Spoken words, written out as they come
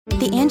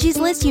The Angie's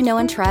List you know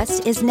and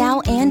trust is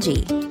now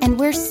Angie, and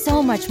we're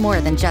so much more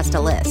than just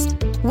a list.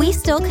 We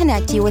still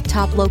connect you with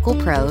top local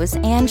pros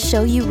and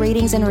show you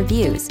ratings and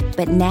reviews,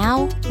 but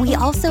now we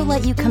also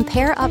let you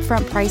compare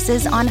upfront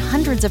prices on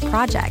hundreds of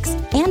projects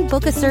and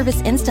book a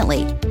service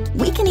instantly.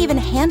 We can even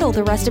handle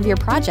the rest of your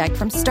project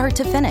from start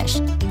to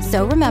finish.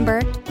 So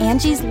remember,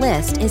 Angie's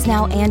List is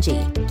now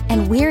Angie,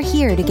 and we're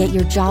here to get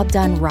your job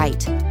done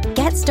right.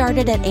 Get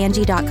started at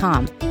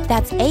Angie.com.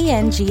 That's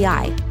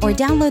ANGI, or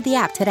download the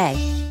app today.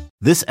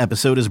 This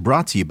episode is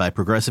brought to you by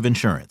Progressive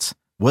Insurance.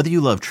 Whether you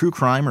love true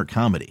crime or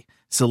comedy,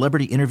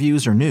 celebrity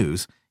interviews or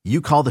news, you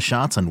call the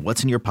shots on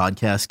what's in your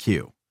podcast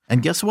queue.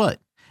 And guess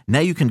what? Now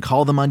you can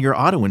call them on your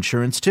auto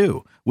insurance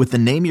too with the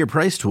Name Your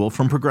Price tool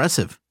from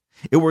Progressive.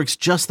 It works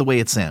just the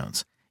way it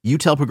sounds. You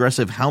tell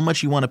Progressive how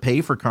much you want to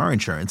pay for car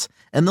insurance,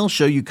 and they'll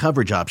show you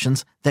coverage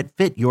options that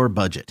fit your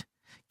budget.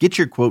 Get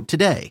your quote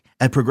today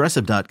at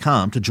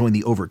Progressive.com to join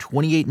the over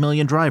 28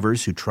 million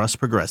drivers who trust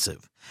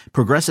Progressive.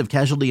 Progressive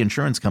Casualty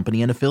Insurance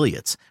Company and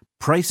Affiliates.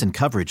 Price and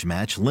coverage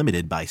match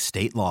limited by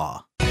state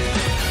law.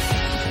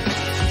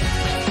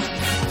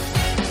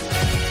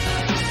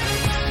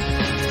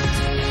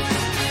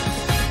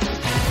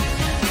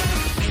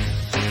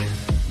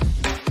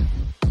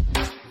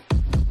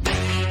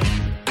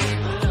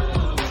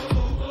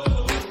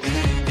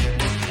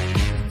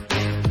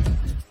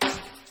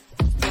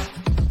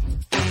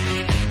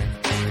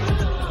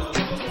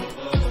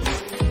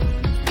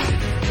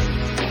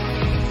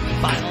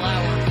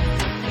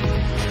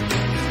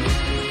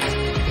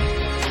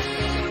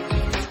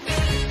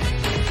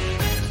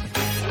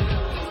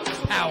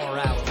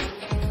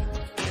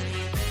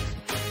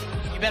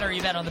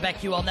 On the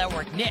BetQL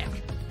Network, Nick,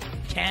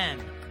 Ken,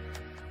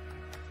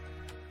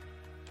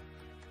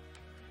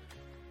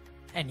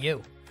 and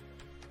you.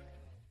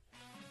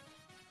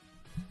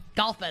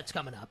 Golf bets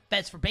coming up.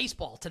 Bets for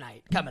baseball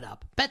tonight coming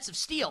up. Bets of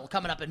steel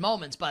coming up in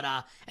moments, but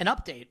an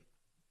update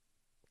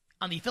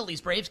on the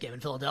Phillies-Braves game in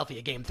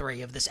Philadelphia, Game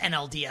 3 of this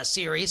NLDS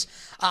series.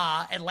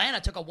 Atlanta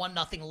took a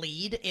 1-0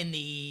 lead in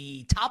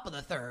the top of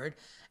the third,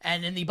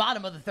 and in the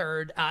bottom of the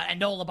third, and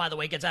Nola, by the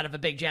way, gets out of a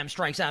big jam,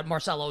 strikes out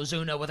Marcell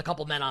Ozuna with a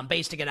couple men on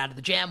base to get out of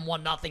the jam,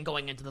 1-0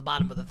 going into the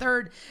bottom of the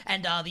third,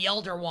 and the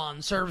elder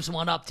one serves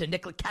one up to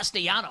Nick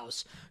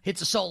Castellanos,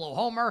 hits a solo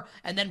homer,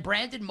 and then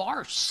Brandon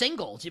Marsh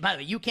singles. By the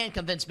way, you can't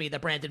convince me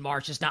that Brandon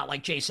Marsh is not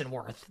like Jason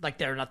Worth, like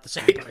they're not the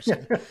same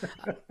person.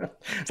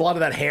 It's a lot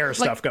of that hair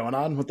stuff going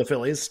on with the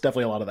Phillies.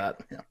 Definitely a lot of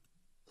that. Yeah.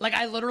 Like,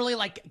 I literally,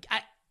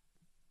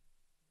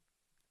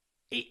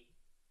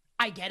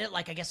 I get it.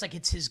 Like, I guess, like,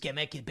 it's his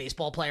gimmick, a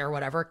baseball player or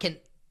whatever.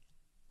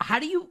 How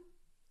do you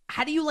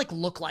like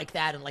look like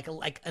that and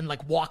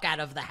walk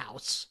out of the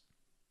house?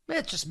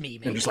 It's just me,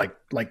 maybe. And just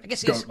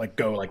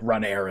go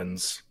run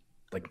errands,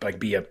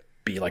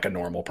 be like a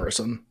normal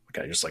person.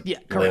 Like, I just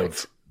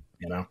live,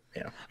 you know?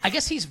 Yeah. I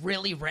guess he's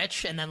really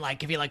rich. And then,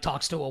 like, if he like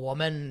talks to a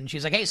woman and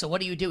she's like, hey, so what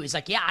do you do? He's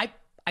like, yeah,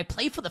 I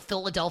play for the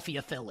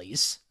Philadelphia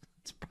Phillies.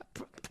 It's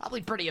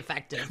probably pretty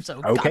effective.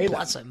 So okay, God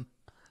bless him.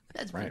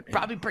 That's right,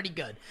 probably pretty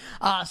good.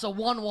 So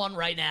 1-1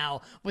 right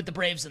now with the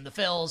Braves and the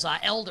Phils.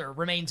 Elder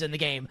remains in the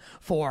game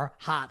for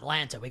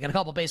Hotlanta. We got a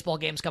couple baseball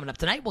games coming up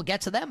tonight. We'll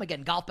get to them.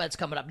 Again, golf bets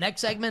coming up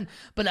next segment.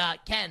 But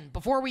Ken,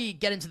 before we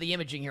get into the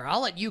imaging here,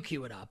 I'll let you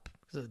cue it up.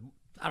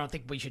 I don't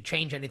think we should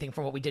change anything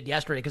from what we did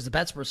yesterday because the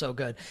bets were so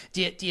good.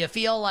 Do you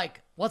feel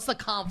like, what's the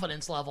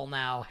confidence level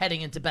now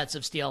heading into Bets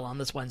of Steel on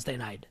this Wednesday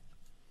night?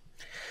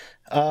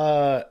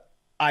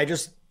 I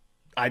just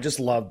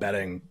love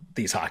betting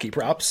these hockey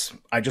props.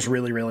 I just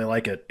really, really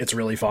like it. It's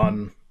really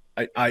fun.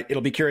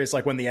 It'll be curious,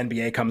 like when the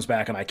NBA comes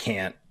back and I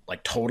can't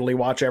like totally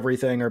watch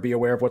everything or be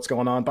aware of what's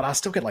going on, but I'll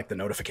still get like the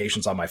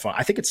notifications on my phone.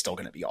 I think it's still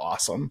going to be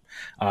awesome.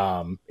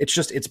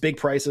 It's big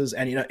prices.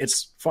 And, you know,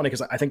 it's funny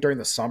because I think during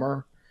the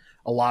summer,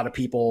 a lot of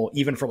people,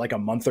 even for like a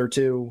month or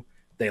two,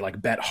 they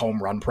like bet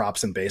home run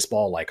props in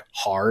baseball, like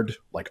hard,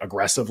 like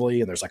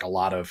aggressively. And there's like a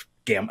lot of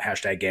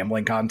hashtag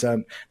gambling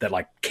content that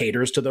like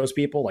caters to those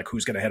people, like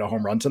who's going to hit a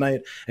home run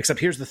tonight. Except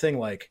here's the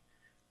thing,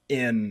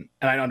 and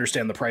I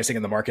understand the pricing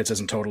in the markets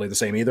isn't totally the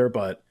same either,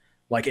 but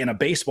like in a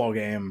baseball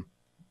game,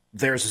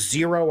 there's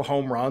 0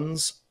 home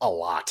runs a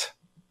lot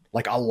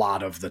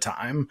of the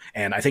time.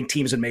 And I think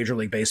teams in Major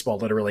League Baseball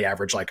literally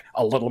average like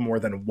a little more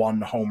than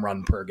 1 home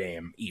run per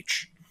game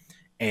each.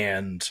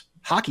 And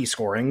hockey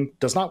scoring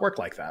does not work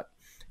like that.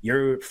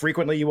 You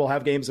will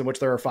have games in which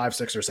there are 5,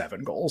 6, or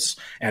 7 goals.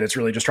 And it's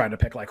really just trying to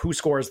pick like who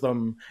scores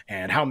them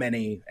and how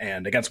many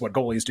and against what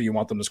goalies do you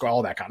want them to score,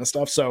 all that kind of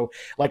stuff. So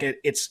like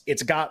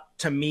it's got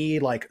to me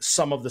like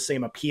some of the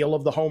same appeal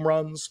of the home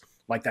runs,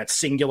 like that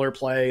singular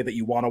play that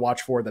you want to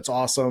watch for. That's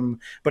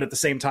awesome. But at the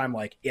same time,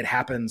 like it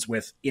happens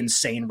with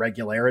insane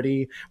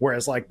regularity.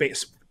 Whereas like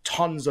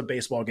tons of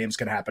baseball games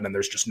can happen and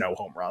there's just no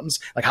home runs.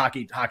 Like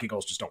hockey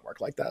goals just don't work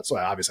like that. So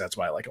obviously that's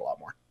why I like it a lot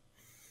more.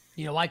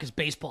 You know why? Because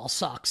baseball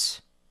sucks.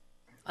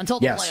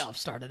 Until the playoffs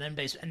started, and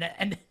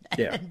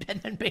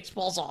then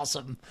baseball's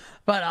awesome.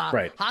 But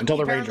hockey until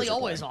the apparently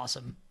always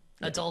awesome.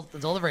 Until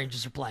the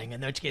Rangers are playing,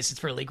 in which case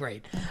it's really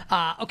great.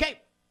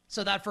 Okay,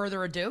 So without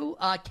further ado,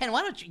 Ken,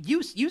 why don't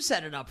you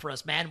set it up for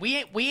us, man?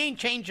 We ain't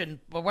changing,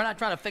 but we're not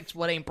trying to fix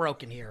what ain't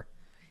broken here.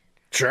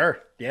 Sure.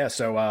 Yeah.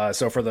 So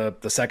for the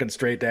second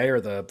straight day, or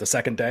the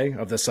second day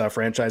of this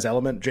franchise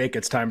element, Jake,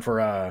 it's time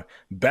for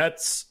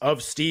Bets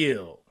of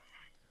Steel.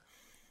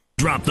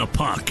 Drop the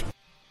puck.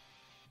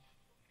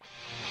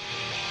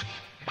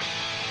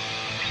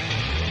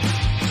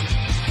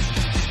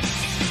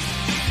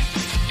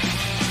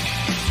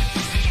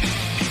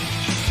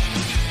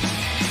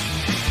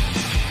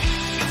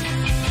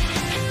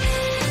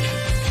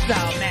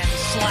 Oh, man,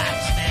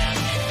 slaps, man.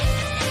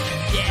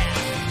 Yeah.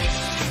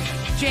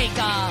 Jake,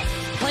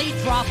 play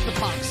Drop the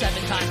Puck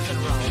 7 times in a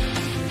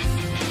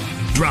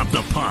row. Drop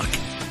the puck.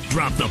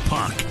 Drop the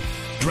puck.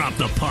 Drop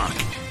the puck.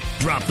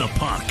 Drop the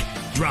puck.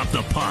 Drop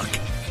the puck.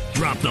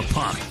 Drop the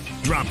puck.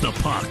 Drop the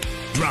puck.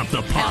 Drop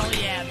the puck.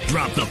 Hell yeah, man.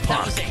 Drop the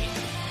puck. That was 8.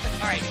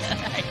 All right.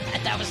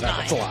 That was 9.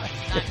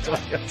 That's a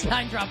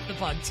lie. 9 drop the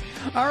pucks.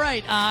 All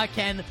right,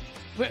 Ken.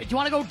 Do you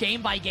want to go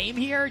game by game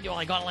here? Do you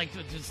want to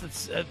go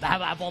just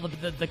have all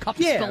the cups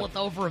spilleth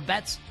over of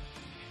bets?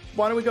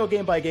 Why don't we go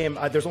game by game?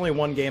 There's only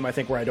one game, I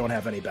think, where I don't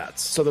have any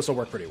bets, so this will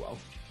work pretty well.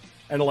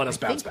 And it'll let us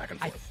bounce back and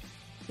forth.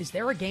 Is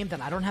there a game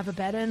that I don't have a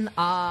bet in? No,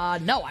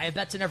 I have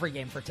bets in every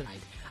game for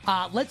tonight.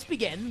 Let's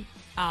begin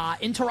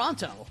in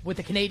Toronto with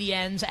the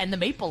Canadiens and the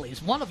Maple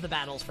Leafs. One of the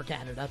battles for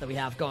Canada that we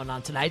have going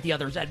on tonight. The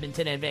other is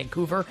Edmonton and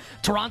Vancouver.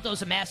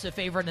 Toronto's a massive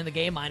favorite in the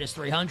game, minus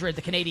 300.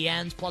 The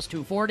Canadiens, plus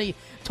 240.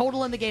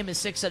 Total in the game is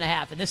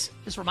 6.5. And this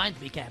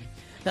reminds me, Ken,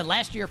 that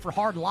last year for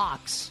Hard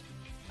Locks,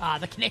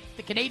 the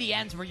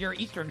Canadiens were your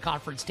Eastern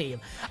Conference team.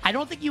 I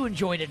don't think you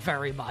enjoyed it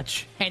very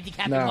much,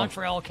 handicapping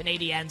Montreal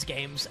Canadiens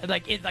games.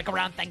 Like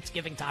around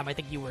Thanksgiving time, I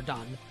think you were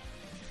done.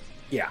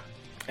 Yeah.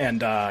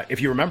 And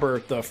if you remember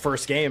the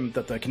first game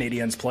that the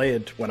Canadiens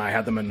played when I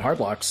had them in Hard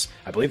Locks,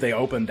 I believe they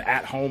opened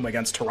at home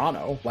against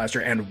Toronto last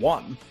year and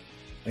won.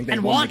 I think they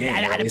won the game.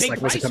 At least,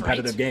 it was a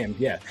competitive game.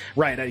 Yeah,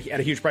 right. At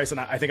a huge price, and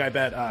I think I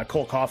bet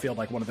Cole Caulfield,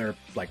 one of their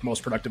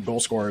most productive goal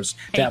scorers,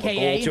 to have a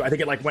goal too. I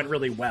think it went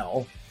really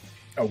well.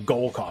 Oh,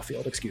 goal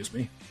Caulfield, excuse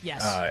me.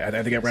 Yes. I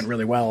think it went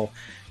really well.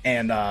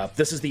 And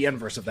this is the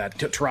inverse of that.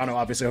 Toronto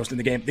obviously hosting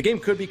the game. The game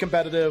could be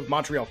competitive.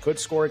 Montreal could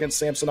score against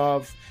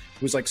Samsonov,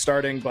 who's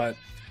starting, but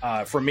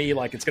for me,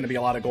 it's going to be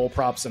a lot of goal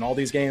props in all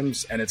these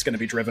games, and it's going to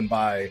be driven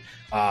by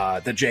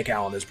that Jake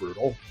Allen is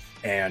brutal.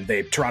 And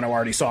Toronto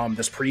already saw him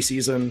this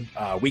preseason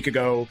a week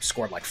ago,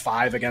 scored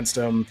 5 against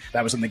him.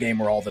 That was in the game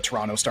where all the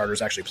Toronto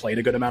starters actually played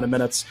a good amount of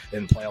minutes. They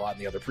didn't play a lot in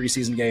the other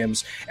preseason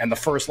games. And the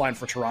first line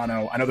for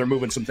Toronto, I know they're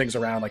moving some things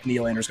around,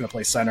 Nylander's going to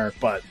play center,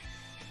 but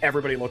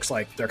everybody looks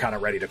like they're kind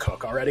of ready to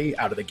cook already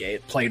out of the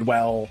gate. Played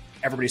well.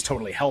 Everybody's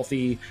totally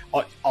healthy.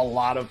 A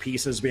lot of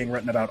pieces being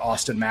written about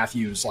Austin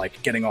Matthews,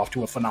 getting off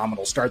to a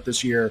phenomenal start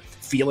this year,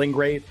 feeling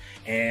great.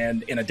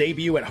 And in a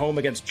debut at home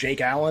against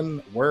Jake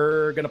Allen,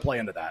 we're going to play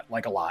into that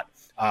a lot.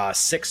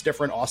 6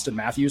 different Austin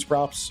Matthews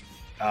props,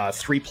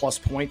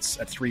 3+ points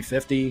at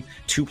 350,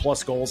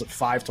 2+ goals at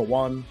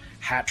 5-1,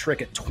 hat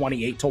trick at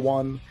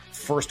 28-1,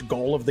 first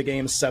goal of the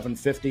game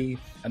 750,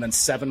 and then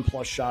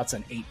 7+ shots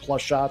and 8+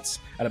 shots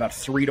at about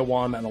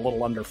 3-1 and a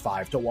little under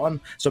 5-1.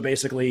 So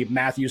basically,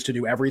 Matthews to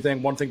do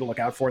everything. One thing to look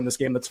out for in this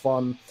game that's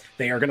fun,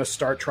 they are going to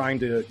start trying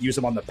to use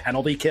him on the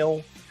penalty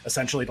kill,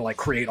 essentially to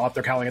create off.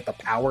 They're calling it the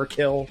power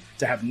kill,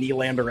 to have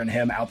Nylander and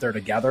him out there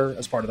together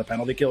as part of the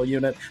penalty kill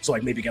unit. So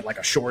maybe get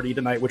a shorty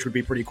tonight, which would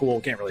be pretty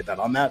cool. Can't really bet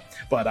on that,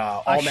 but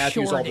all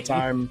Matthews shorty all the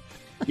time.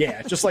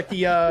 Yeah, just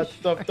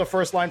the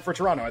first line for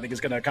Toronto, I think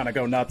is going to kind of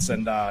go nuts,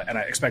 and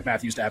I expect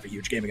Matthews to have a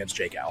huge game against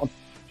Jake Allen.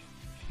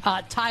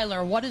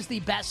 Tyler, what is the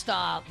best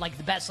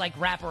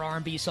rapper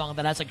R&B song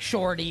that has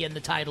shorty in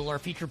the title or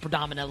featured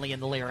predominantly in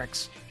the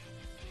lyrics?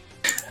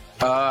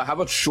 How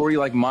about Shorty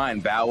Like Mine,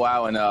 Bow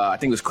Wow, and I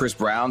think it was Chris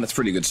Brown. That's a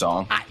pretty good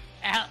song.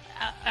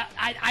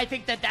 I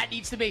think that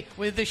needs to be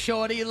with the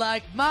shorty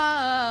like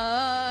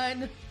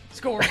mine,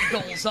 scoring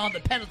goals on the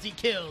penalty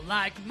kill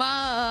like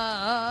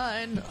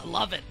mine.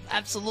 Love it.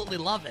 Absolutely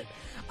love it.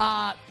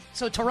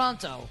 So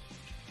Toronto,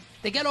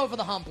 they get over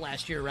the hump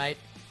last year, right?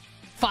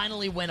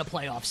 Finally win a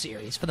playoff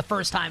series for the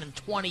first time in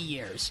 20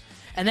 years.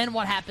 And then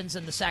what happens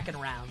in the second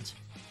round?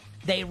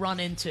 They run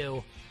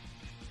into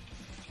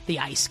the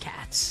Ice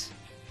Cats.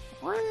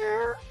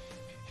 Is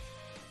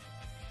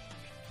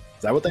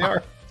that what they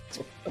are?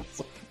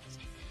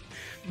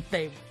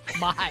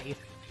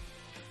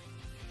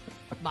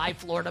 My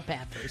Florida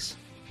Panthers.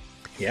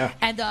 Yeah.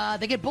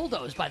 And they get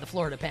bulldozed by the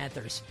Florida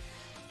Panthers.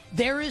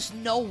 There is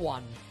no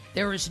one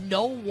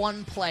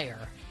player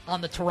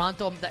on the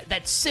Toronto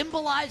that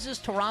symbolizes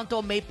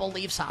Toronto Maple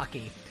Leafs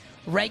hockey.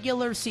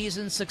 Regular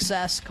season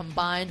success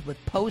combined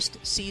with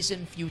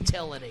postseason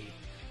futility.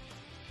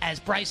 As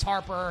Bryce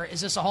Harper,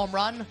 is this a home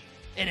run?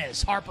 It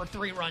is. Harper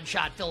 3-run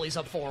shot, Phillies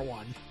up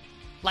 4-1.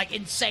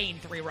 Insane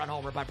 3-run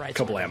homer by Bryce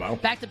Kablamo.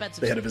 Harper. Back to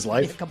Benson. The hit of his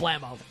life?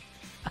 Kablamo.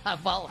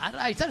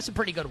 I said some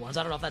pretty good ones.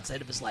 I don't know if that's the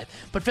hit of his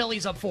life. But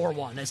Phillies up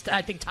 4-1.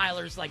 I think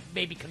Tyler's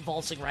maybe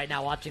convulsing right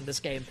now watching this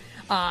game.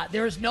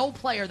 There is no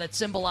player that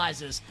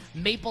symbolizes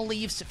Maple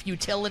Leafs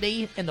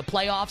futility in the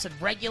playoffs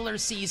and regular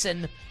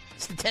season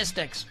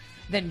statistics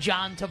than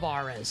John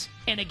Tavares.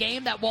 In a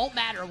game that won't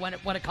matter when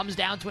it comes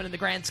down to it in the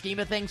grand scheme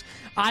of things,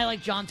 I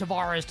like John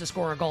Tavares to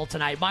score a goal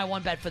tonight. My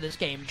one bet for this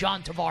game,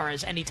 John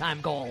Tavares anytime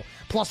goal,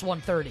 plus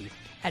 130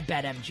 at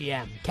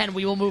BetMGM. Ken,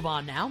 we will move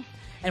on now.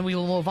 And we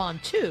will move on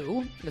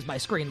to, as my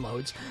screen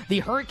loads, the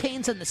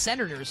Hurricanes and the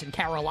Senators in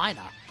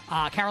Carolina.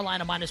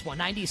 Carolina minus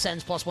 190,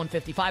 Sens plus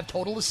 155,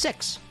 total is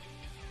 6.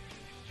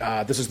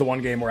 This is the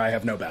one game where I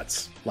have no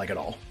bets, like at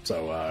all.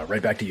 So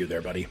right back to you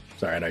there, buddy.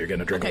 Sorry, I know you're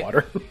getting a drink of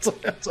water.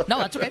 No,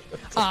 that's okay.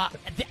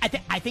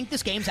 I think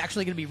this game's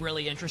actually going to be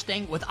really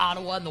interesting with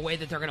Ottawa and the way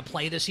that they're going to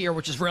play this year,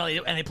 which is really,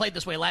 and they played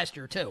this way last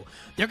year too.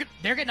 They're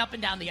getting up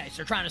and down the ice.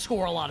 They're trying to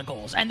score a lot of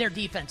goals, and their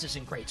defense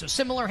isn't great. So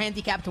similar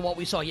handicap to what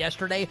we saw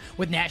yesterday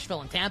with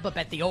Nashville and Tampa.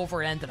 Bet the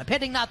over ended up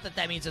hitting. Not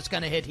that means it's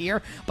going to hit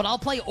here, but I'll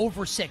play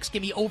over 6.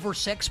 Give me over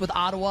 6 with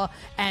Ottawa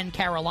and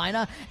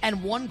Carolina,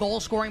 and one goal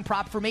scoring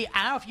prop for me.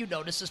 I don't know if you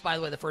noticed this, by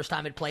the way, the first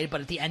time it played,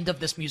 but at the end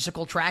of this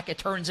musical track, it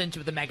turns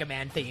into the Mega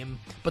Man theme.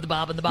 Put the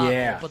bob in the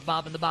bottle. Put the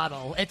bob in the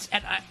bottle. It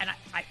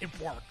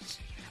works.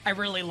 I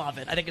really love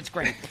it. I think it's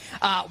great.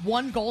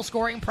 One goal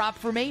scoring prop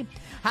for me.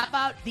 How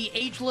about the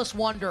ageless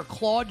wonder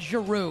Claude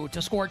Giroux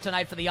to score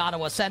tonight for the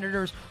Ottawa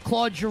Senators?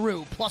 Claude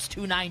Giroux plus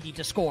 290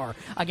 to score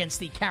against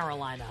the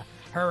Carolina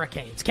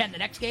Hurricanes. Ken, the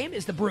next game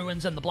is the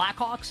Bruins and the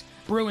Blackhawks.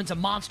 Bruins a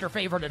monster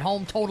favorite at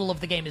home. Total of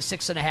the game is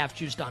 6.5,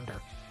 juiced under.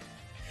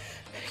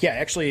 Yeah,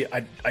 actually,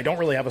 I don't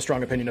really have a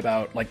strong opinion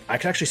about, like, I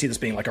can actually see this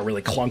being, like, a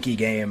really clunky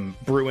game.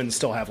 Bruins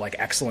still have, like,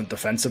 excellent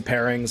defensive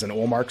pairings and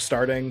Ullmark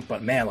starting,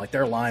 but, man, like,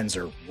 their lines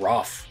are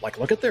rough. Like,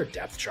 look at their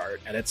depth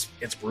chart, and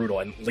it's brutal.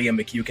 And Liam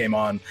McHugh came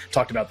on,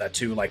 talked about that,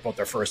 too. Like, both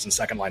their first and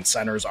second line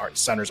centers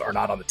are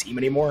not on the team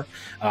anymore.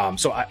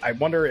 So I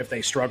wonder if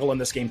they struggle in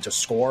this game to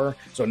score.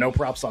 So no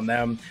props on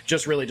them.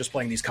 Just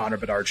playing these Connor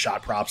Bedard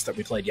shot props that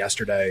we played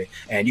yesterday.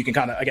 And you can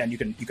kind of, again, you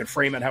can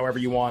frame it however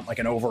you want, like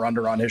an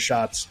over-under on his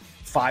shots.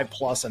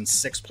 5+ and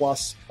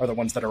 6+ are the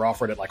ones that are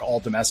offered at like all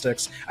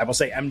domestics. I will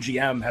say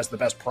MGM has the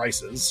best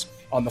prices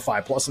on the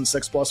 5+ and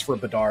 6+ for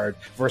Bedard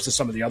versus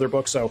some of the other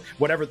books. So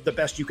whatever the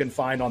best you can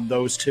find on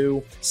those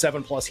two.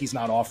 7+ he's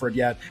not offered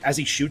yet. As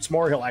he shoots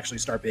more, he'll actually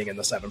start being in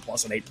the 7+ and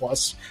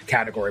 8+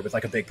 category with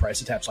like a big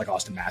price attached, like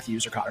Austin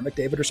Matthews or Connor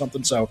McDavid or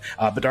something. So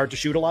Bedard to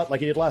shoot a lot like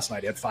he did last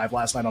night. He had 5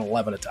 last night on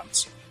 11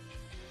 attempts.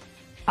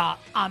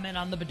 I'm in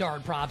on the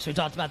Bedard props. We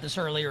talked about this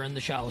earlier in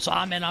the show. So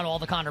I'm in on all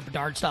the Connor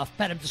Bedard stuff.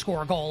 Bet him to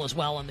score a goal as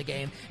well in the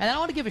game. And then I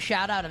want to give a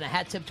shout out and a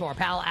hat tip to our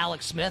pal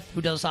Alex Smith,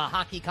 who does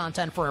hockey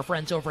content for our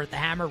friends over at the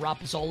Hammer, Rob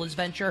Pizzola's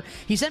venture.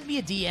 He sent me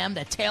a DM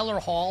that Taylor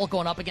Hall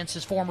going up against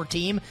his former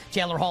team.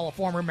 Taylor Hall, a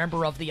former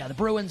member of the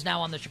Bruins,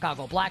 now on the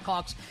Chicago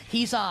Blackhawks.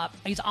 He's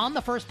on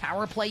the first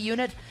power play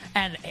unit,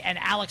 and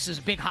Alex is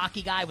a big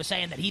hockey guy, was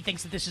saying that he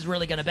thinks that this is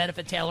really going to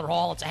benefit Taylor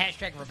Hall. It's a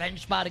hashtag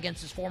revenge spot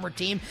against his former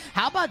team.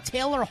 How about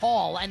Taylor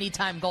Hall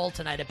anytime goal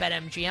tonight at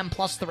BetMGM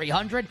plus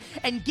 300?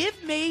 And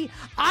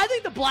I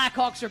think the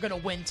Blackhawks are going to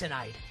win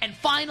tonight and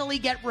finally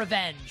get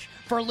revenge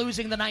for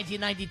losing the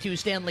 1992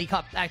 Stanley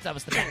Cup. Actually, that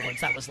was the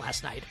Penguins. That was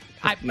last night.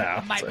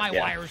 My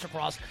wires are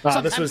crossed.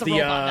 This was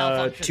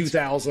the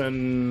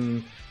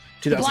 2009?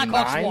 The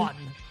Blackhawks won.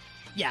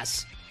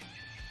 Yes.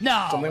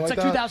 No, something it's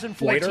like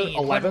 2014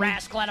 Later, when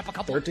Rask let up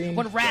 13?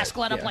 When Rask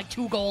let up like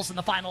 2 goals in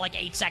the final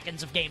 8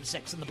 seconds of Game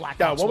 6 in the Blackhawks.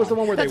 Yeah, what was the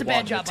one where That's they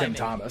won with Tim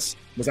Thomas?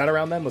 Was that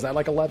around then? Was that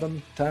like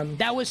 11, 10?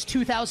 That was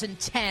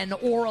 2010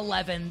 or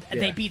 11. Yeah.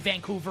 They beat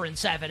Vancouver in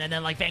 7, and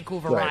then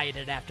Vancouver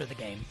rioted after the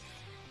game.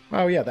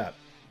 Oh yeah, that.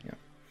 Yeah.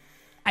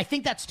 I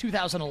think that's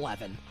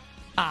 2011.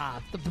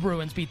 The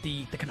Bruins beat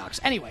the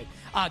Canucks. Anyway,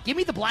 give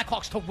me the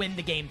Blackhawks to win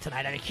the game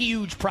tonight at a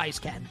huge price,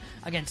 Ken,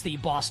 against the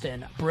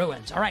Boston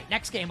Bruins. All right,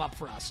 next game up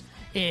for us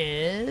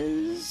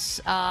is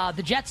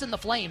the Jets and the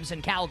Flames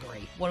in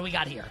Calgary. What do we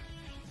got here?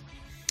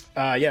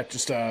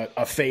 Just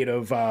a fate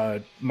of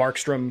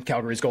Markstrom,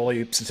 Calgary's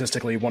goalie,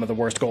 statistically one of the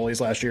worst goalies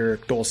last year.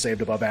 Goals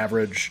saved above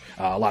average.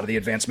 A lot of the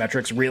advanced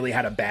metrics, really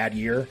had a bad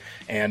year.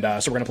 And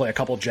so we're going to play a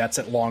couple Jets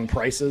at long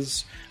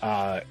prices.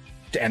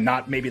 And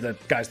not maybe the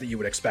guys that you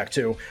would expect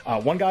too.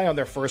 One guy on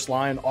their first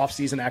line,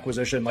 off-season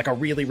acquisition, like a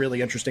really,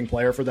 really interesting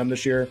player for them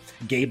this year,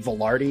 Gabe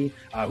Vilardi,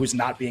 who's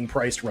not being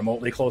priced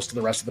remotely close to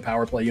the rest of the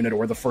power play unit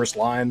or the first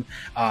line,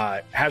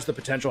 has the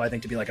potential, I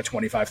think, to be like a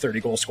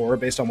 25-30 goal scorer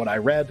based on what I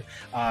read.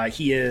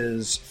 He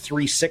is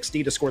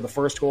 $360 to score the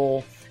first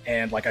goal,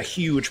 and like a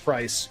huge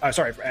price,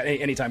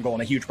 anytime goal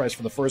and a huge price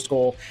for the first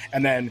goal.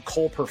 And then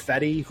Cole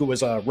Perfetti, who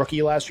was a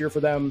rookie last year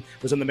for them,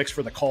 was in the mix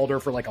for the Calder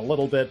for like a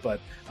little bit, but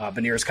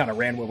Beniers kind of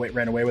ran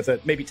away with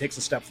it. Maybe takes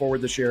a step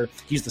forward this year.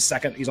 He's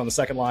on the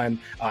second line.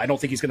 I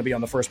don't think he's going to be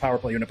on the first power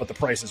play unit, but the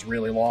price is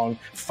really long,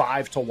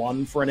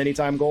 5-1 for an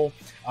anytime goal.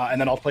 And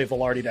then I'll play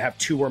Vilardi to have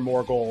 2 or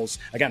more goals.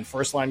 Again,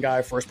 first line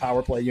guy, first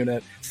power play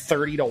unit,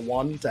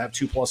 30-1 to have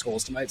 2+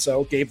 goals tonight.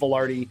 So Gabe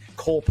Vilardi,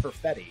 Cole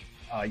Perfetti,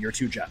 your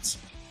 2 Jets.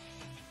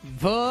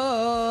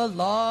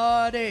 Vilardi,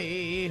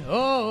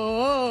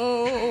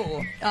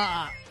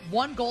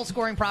 one goal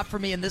scoring prop for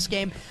me in this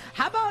game.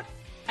 How about,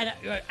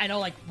 I know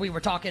like we were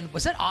talking,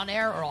 was it on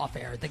air or off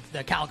air,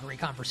 the Calgary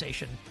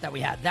conversation that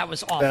we had? That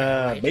was off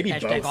air, right? Maybe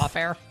Hashtag both. Off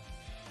air?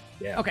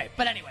 Yeah. Okay,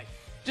 but anyway,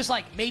 just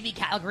like maybe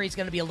Calgary's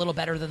going to be a little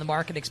better than the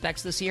market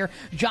expects this year.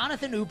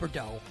 Jonathan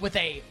Huberdeau, with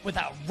a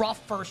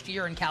rough first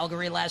year in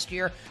Calgary last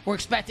year, we're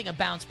expecting a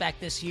bounce back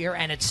this year,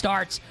 and it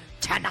starts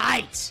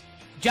tonight.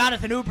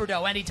 Jonathan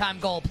Huberdeau, anytime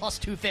goal, plus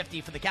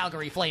 250 for the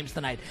Calgary Flames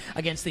tonight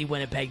against the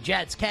Winnipeg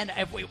Jets. Ken,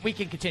 if we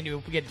can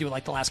continue, we can do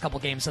like the last couple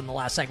games in the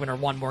last segment or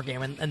one more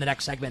game in the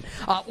next segment.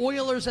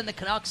 Oilers and the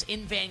Canucks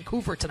in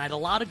Vancouver tonight. A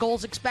lot of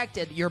goals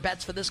expected. Your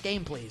bets for this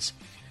game, please.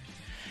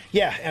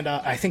 Yeah, and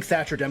I think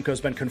Thatcher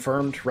Demko's been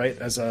confirmed, right,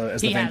 as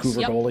the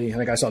Vancouver goalie. I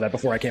think I saw that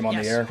before I came on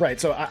the air.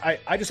 Right, so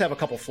I just have a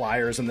couple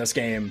flyers in this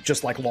game,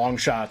 just like long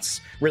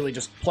shots, really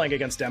just playing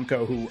against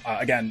Demko, who,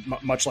 again,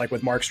 much like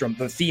with Markstrom,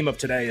 the theme of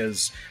today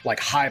is like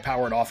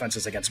high-powered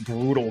offenses against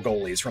brutal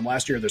goalies. From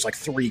last year, there's like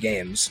 3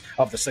 games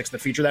of the 6 that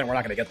feature that, and we're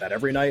not going to get that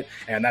every night,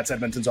 and that's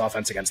Edmonton's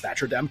offense against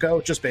Thatcher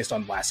Demko, just based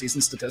on last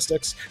season's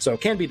statistics. So it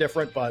can be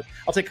different, but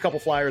I'll take a couple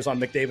flyers on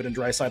McDavid and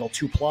Draisaitl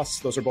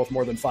 2+. Those are both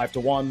more than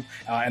 5-1,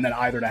 and then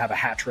either to have a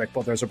hat trick,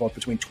 but those are both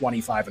between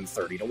 25 and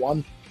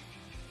 30-1.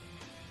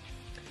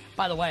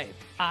 By the way,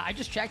 I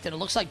just checked and it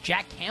looks like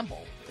Jack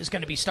Campbell is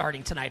going to be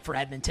starting tonight for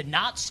Edmonton,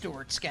 not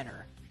Stuart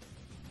Skinner.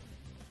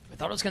 I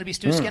thought it was going to be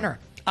Stu Skinner.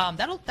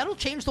 That'll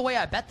change the way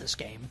I bet this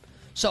game.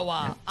 So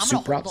I'm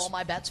going to hold all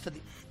my bets for the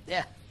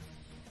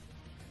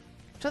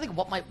So I think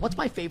what's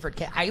my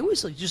favorite? I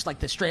always just like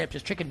the straight up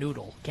just chicken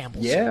noodle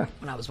Campbell's. Yeah,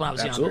 when I was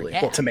absolutely. younger.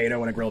 Yeah. Well,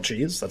 tomato and a grilled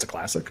cheese. That's a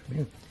classic.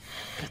 Yeah.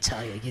 I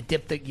tell you, you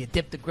dip the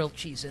grilled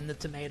cheese in the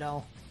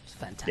tomato. It's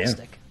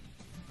fantastic.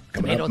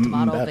 Yeah. Tomato,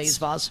 vase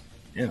vase.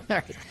 Yeah.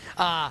 All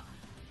right.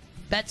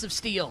 Bets of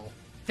Steel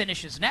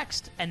finishes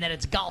next, and then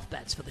it's golf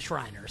bets for the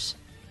Shriners.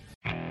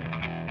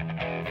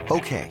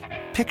 Okay,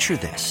 picture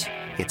this.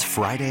 It's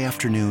Friday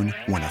afternoon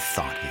when a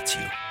thought hits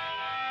you.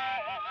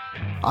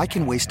 I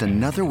can waste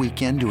another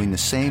weekend doing the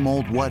same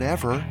old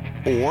whatever,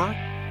 or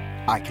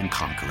I can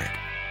conquer it.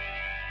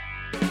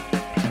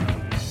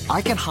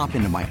 I can hop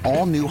into my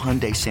all-new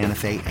Hyundai Santa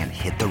Fe and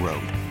hit the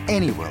road.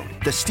 Any road.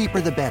 The steeper,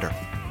 the better.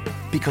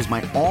 Because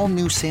my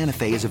all-new Santa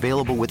Fe is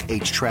available with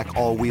H-Track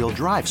all-wheel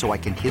drive, so I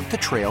can hit the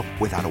trail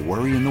without a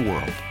worry in the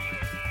world.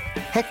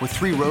 Heck, with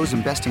 3 rows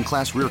and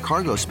best-in-class rear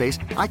cargo space,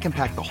 I can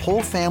pack the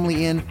whole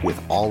family in with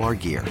all our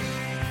gear.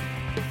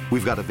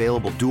 We've got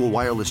available dual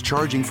wireless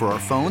charging for our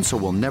phones, so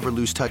we'll never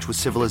lose touch with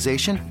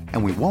civilization,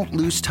 and we won't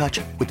lose touch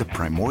with the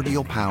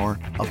primordial power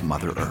of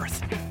Mother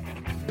Earth.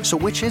 So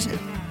which is it?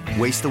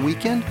 Waste the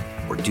weekend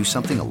or do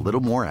something a little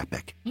more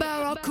epic?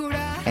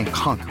 And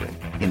conquer it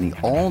in the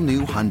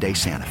all-new Hyundai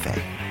Santa Fe.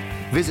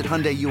 Visit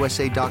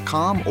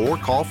HyundaiUSA.com or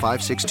call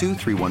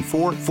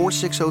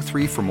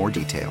 562-314-4603 for more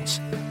details.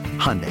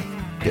 Hyundai,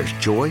 there's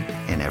joy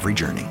in every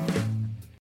journey.